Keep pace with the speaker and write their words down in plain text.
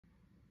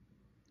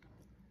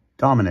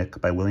Dominic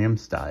by William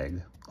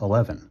Steig,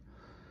 11.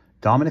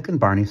 Dominic and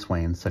Barney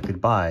Swain said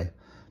goodbye.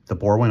 The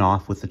boar went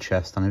off with the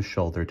chest on his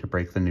shoulder to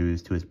break the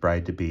news to his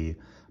bride-to-be,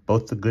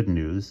 both the good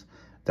news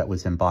that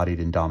was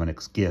embodied in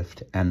Dominic's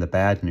gift and the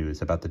bad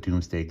news about the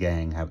Doomsday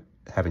Gang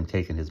having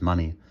taken his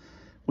money,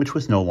 which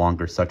was no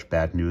longer such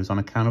bad news on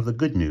account of the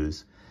good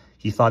news.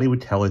 He thought he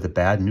would tell her the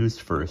bad news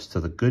first, so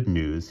the good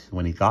news,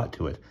 when he got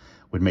to it,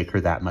 would make her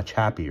that much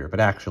happier,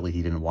 but actually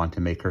he didn't want to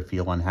make her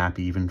feel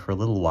unhappy even for a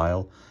little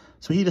while,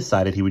 so he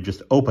decided he would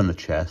just open the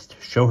chest,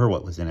 show her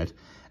what was in it,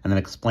 and then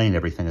explain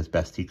everything as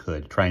best he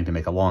could, trying to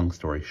make a long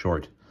story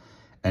short.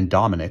 And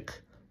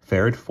Dominic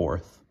fared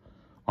forth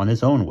on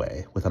his own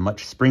way with a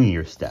much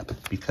springier step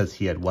because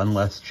he had one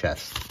less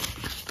chest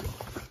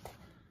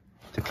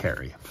to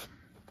carry.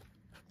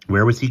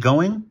 Where was he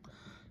going?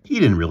 He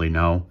didn't really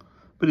know,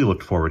 but he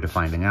looked forward to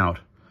finding out.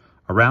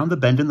 Around the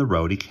bend in the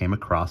road, he came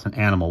across an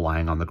animal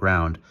lying on the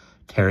ground,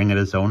 tearing at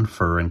his own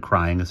fur and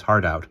crying his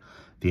heart out.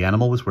 The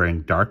animal was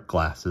wearing dark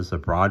glasses, a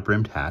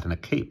broad-brimmed hat, and a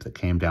cape that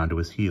came down to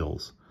his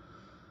heels.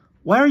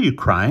 "Why are you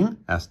crying?"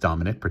 asked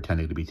Dominic,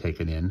 pretending to be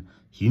taken in.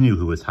 He knew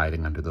who was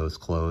hiding under those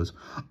clothes.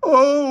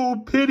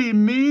 "Oh, pity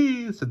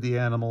me," said the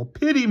animal.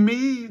 "Pity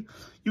me.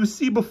 You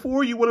see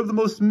before you one of the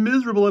most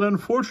miserable and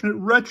unfortunate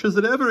wretches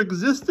that ever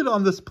existed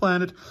on this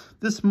planet.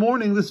 This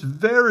morning, this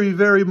very,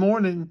 very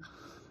morning.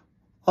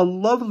 A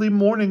lovely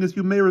morning, as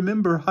you may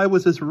remember. I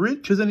was as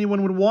rich as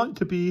anyone would want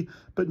to be,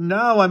 but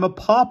now I'm a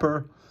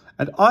pauper.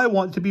 And I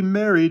want to be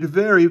married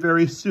very,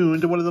 very soon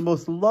to one of the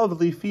most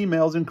lovely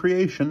females in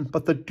creation.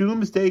 But the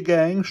Doomsday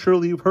Gang,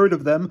 surely you've heard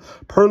of them,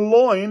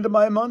 purloined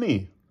my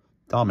money."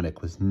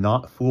 Dominic was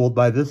not fooled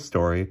by this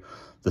story.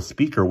 The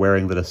speaker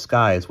wearing the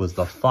disguise was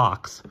the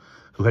fox,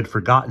 who had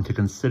forgotten to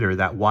consider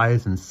that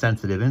wise and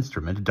sensitive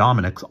instrument,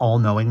 Dominic's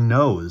all-knowing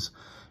nose.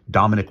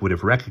 Dominic would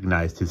have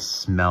recognized his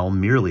smell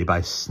merely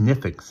by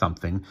sniffing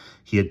something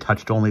he had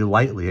touched only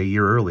lightly a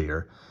year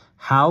earlier.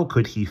 How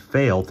could he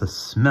fail to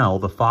smell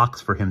the fox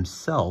for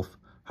himself?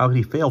 How could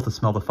he fail to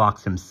smell the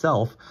fox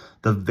himself,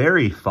 the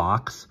very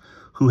fox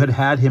who had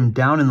had him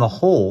down in the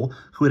hole,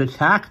 who had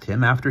attacked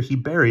him after he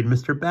buried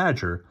Mr.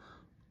 Badger?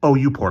 "Oh,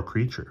 you poor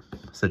creature,"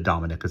 said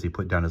Dominic as he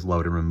put down his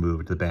load and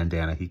removed the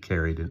bandana he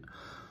carried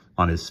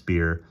on his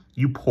spear.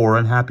 "You poor,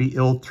 unhappy,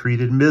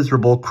 ill-treated,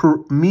 miserable,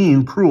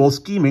 mean, cruel,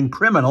 scheming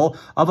criminal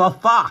of a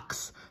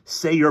fox!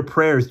 Say your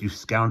prayers, you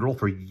scoundrel,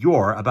 for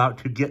you're about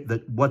to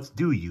get what's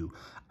due you.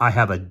 I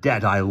have a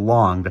debt I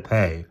long to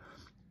pay."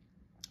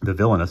 The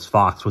villainous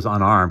fox was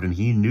unarmed, and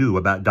he knew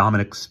about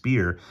Dominic's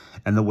spear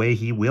and the way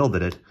he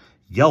wielded it.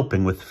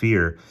 Yelping with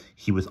fear,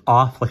 he was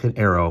off like an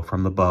arrow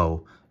from the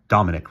bow,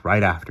 Dominic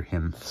right after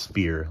him,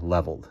 spear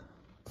leveled.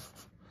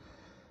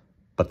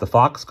 But the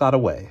fox got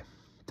away.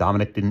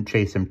 Dominic didn't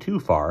chase him too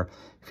far,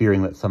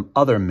 fearing that some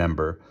other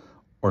member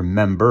or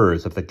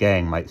members of the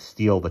gang might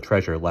steal the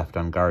treasure left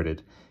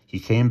unguarded. He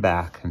came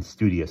back and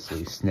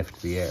studiously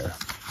sniffed the air.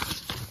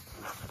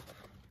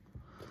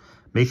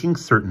 Making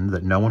certain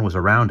that no one was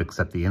around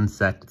except the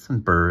insects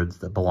and birds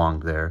that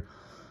belonged there,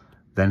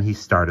 then he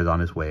started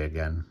on his way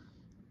again.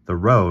 The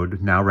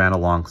road now ran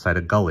alongside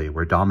a gully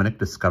where Dominic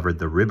discovered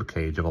the rib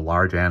cage of a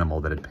large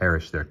animal that had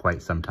perished there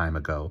quite some time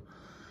ago.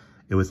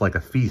 It was like a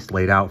feast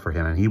laid out for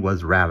him, and he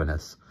was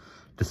ravenous.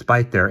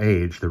 Despite their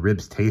age, the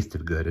ribs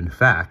tasted good. In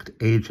fact,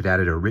 age had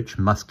added a rich,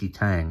 musky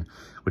tang,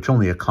 which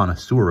only a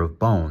connoisseur of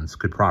bones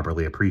could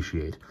properly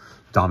appreciate.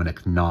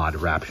 Dominic gnawed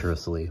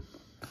rapturously.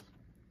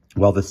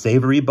 While the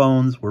savory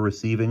bones were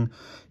receiving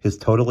his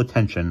total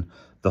attention,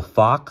 the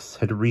fox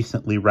had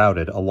recently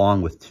routed,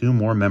 along with two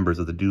more members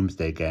of the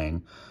Doomsday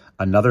Gang.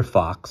 Another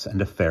fox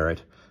and a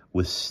ferret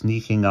was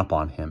sneaking up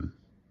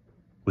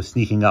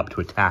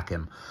to attack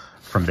him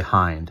from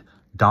behind.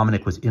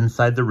 Dominic was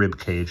inside the rib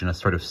cage in a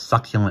sort of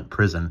succulent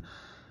prison,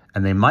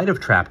 and they might have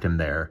trapped him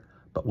there,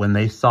 but when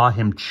they saw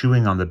him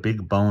chewing on the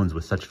big bones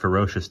with such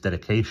ferocious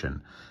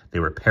dedication, they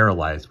were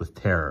paralyzed with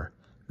terror.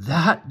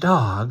 "That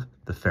dog,"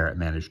 the ferret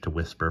managed to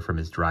whisper from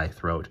his dry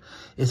throat,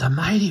 "is a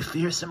mighty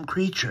fearsome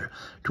creature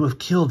to have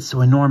killed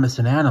so enormous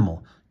an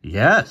animal."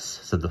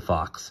 "Yes," said the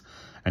fox,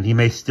 "and he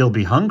may still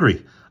be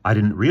hungry. I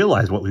didn't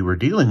realize what we were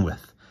dealing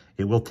with.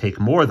 It will take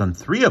more than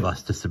 3 of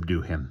us to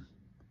subdue him."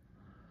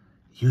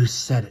 "You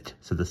said it,"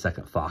 said the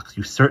second fox.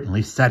 "You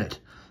certainly said it."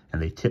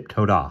 And they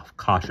tiptoed off,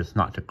 cautious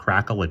not to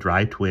crackle a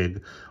dry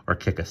twig or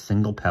kick a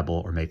single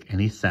pebble or make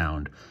any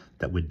sound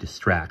that would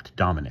distract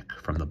Dominic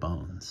from the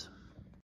bones.